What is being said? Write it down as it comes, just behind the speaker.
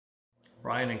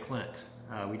Ryan and Clint.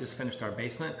 We just finished our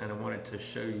basement and I wanted to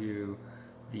show you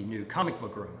the new comic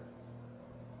book room.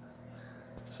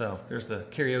 So there's the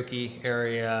karaoke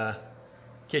area,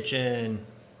 kitchen,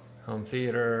 home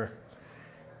theater,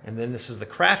 and then this is the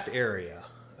craft area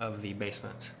of the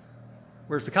basement.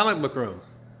 Where's the comic book room?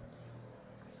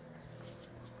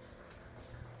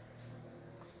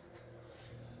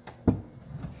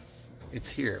 It's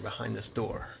here behind this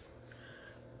door.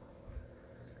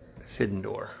 This hidden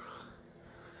door.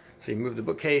 So you move the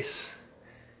bookcase,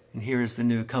 and here's the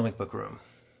new comic book room.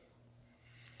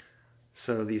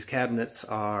 So these cabinets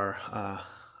are,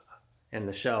 and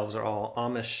the shelves are all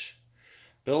Amish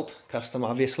built, custom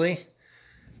obviously.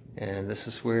 And this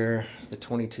is where the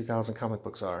 22,000 comic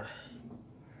books are.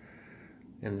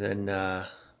 And then,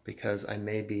 because I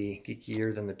may be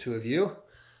geekier than the two of you,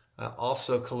 I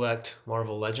also collect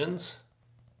Marvel Legends.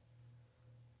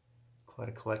 Quite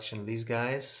a collection of these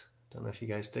guys. Don't know if you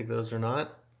guys dig those or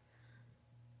not.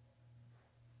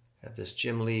 Have this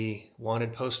Jim Lee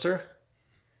Wanted poster.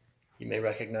 You may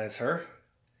recognize her.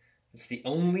 It's the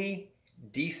only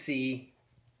DC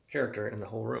character in the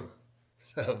whole room.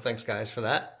 So thanks guys for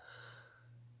that.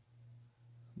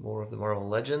 More of the Marvel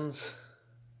Legends.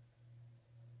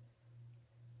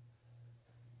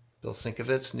 Bill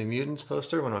Sinkovic's New Mutants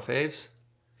poster, one of my faves.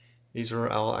 These are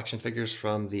all action figures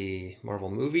from the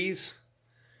Marvel movies.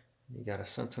 You got a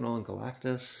Sentinel and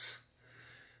Galactus.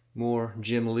 More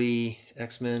Jim Lee,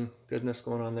 X-Men goodness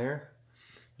going on there.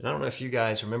 And I don't know if you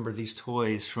guys remember these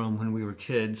toys from when we were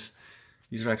kids.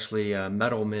 These are actually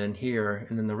Metal Men here,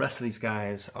 and then the rest of these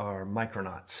guys are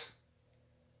Micronauts.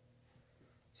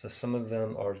 So some of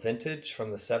them are vintage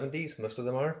from the 70s, most of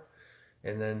them are.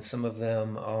 And then some of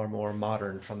them are more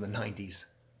modern from the 90s.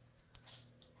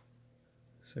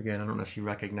 So again, I don't know if you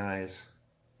recognize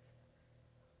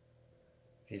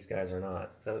these guys or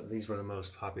not. These were the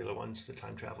most popular ones, the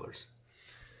Time Travelers.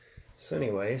 So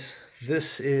anyways,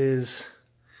 this is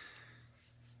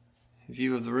a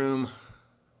view of the room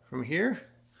from here.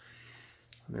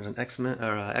 There's an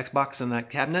Xbox in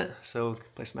that cabinet, so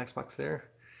place some Xbox there,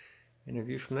 and a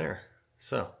view from there.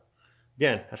 So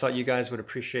again, I thought you guys would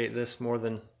appreciate this more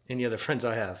than any other friends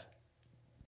I have.